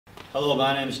Hello,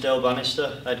 my name is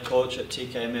Bannister, head coach at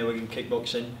TKMA Wigan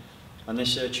Kickboxing, and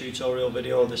this is a tutorial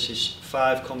video. This is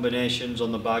 5 combinations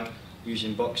on the bag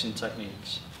using boxing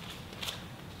techniques.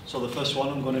 So the first one,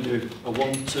 I'm going to do a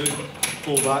 1-2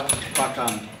 pull back,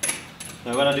 backhand.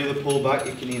 Now when I do the pull back,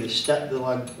 you can either step the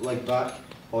leg back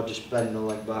or just bend the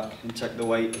leg back and take the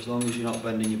weight as long as you're not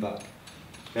bending your back.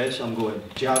 Okay, so I'm going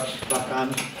jab,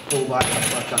 backhand, pull back,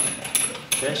 backhand.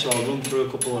 Okay, so I'll run through a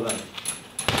couple of them.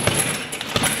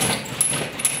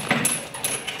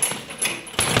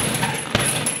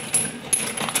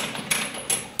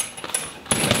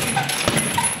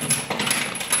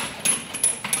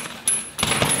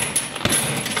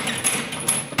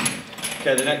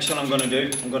 Okay, the next one I'm going to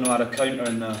do, I'm going to add a counter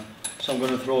in there. So I'm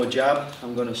going to throw a jab,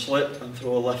 I'm going to slip and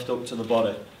throw a left hook to the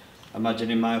body,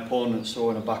 imagining my opponent's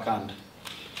throwing a backhand.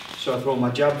 So I throw my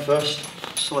jab first,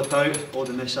 slip out,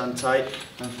 holding this hand tight,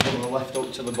 and throw a left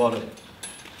hook to the body.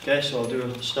 Okay, so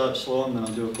I'll start slow and then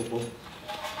I'll do a couple.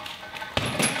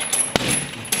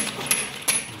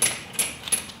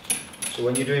 So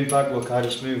when you're doing bag work, I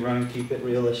just move around, keep it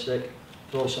realistic,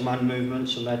 throw some hand movement,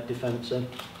 some head defence in.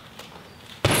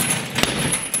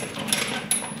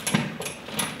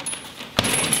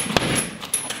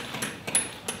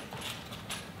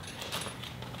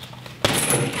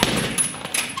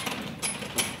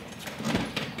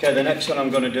 Okay, the next one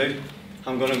I'm going to do,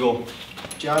 I'm going to go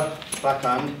jab,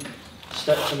 backhand,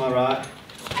 step to my right,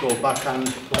 go backhand,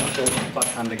 left hook,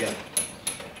 backhand again.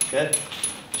 Okay,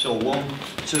 so 1,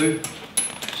 2,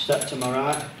 step to my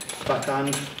right,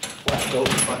 backhand, left hook,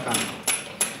 backhand.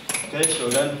 Okay, so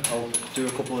then I'll do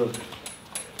a couple of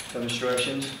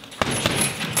demonstrations.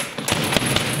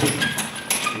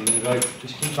 Right,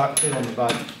 just keep active on the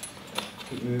bag,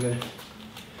 keep moving.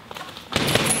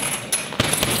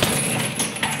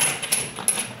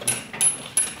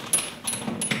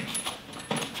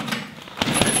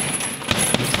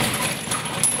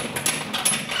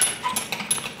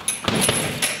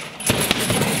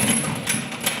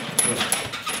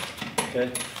 Okay.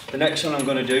 The next one I'm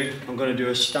going to do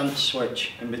a stance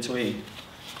switch in between.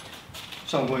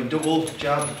 So I'm going double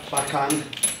jab, backhand,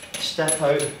 step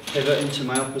out, pivot into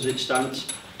my opposite stance,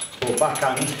 go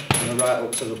backhand and a right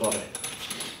hook to the body.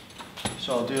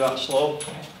 So I'll do that slow.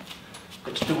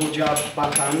 It's double jab,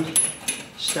 backhand,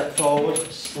 step forward,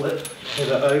 slip,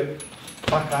 pivot out,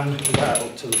 backhand, right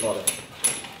hook to the body.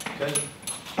 Okay.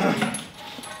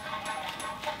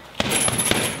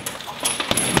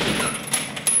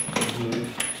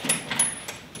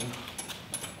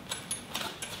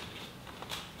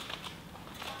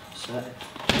 Set.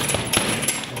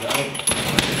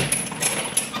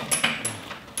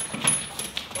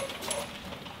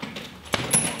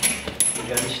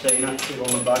 Again, staying active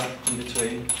on the bag in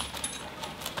between.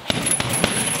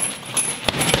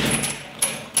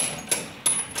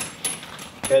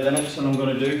 Okay, the next one I'm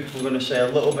going to do, I'm going to stay a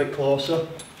little bit closer.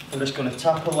 I'm just going to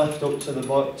tap a left hook to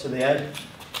the head,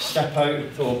 step out,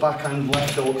 throw a backhand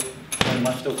left hook, and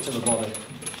left hook to the body.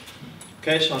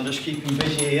 Okay, so I'm just keeping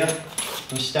busy here.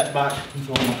 And step back and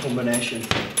throw my combination.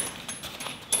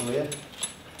 So yeah,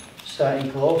 starting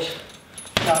close,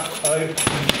 tap out,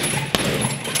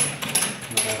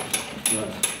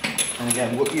 and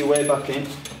again work your way back in.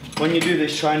 When you do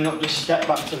this, try and not just step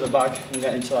back to the bag and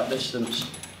get into that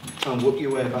distance. Try and work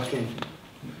your way back in.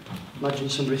 Imagine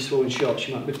somebody's throwing shots,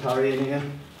 you might be parrying here,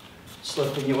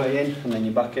 slipping your way in, and then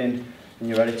you're back in and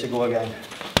you're ready to go again.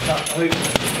 Tap out.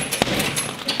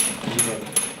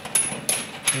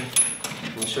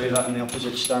 I'll show you that in the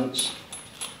opposite stance.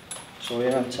 So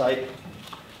yeah, I'm tight.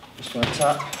 Just going to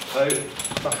tap, out,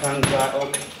 backhand, right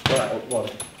hook,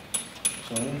 body.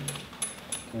 So yeah,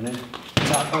 going in,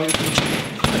 tap out.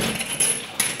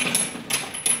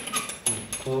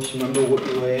 Close, remember work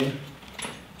your way in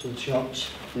to the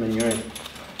chops, and then you're in.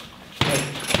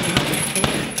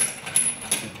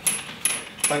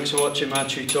 Thanks for watching my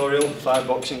tutorial, 5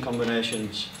 boxing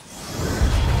combinations.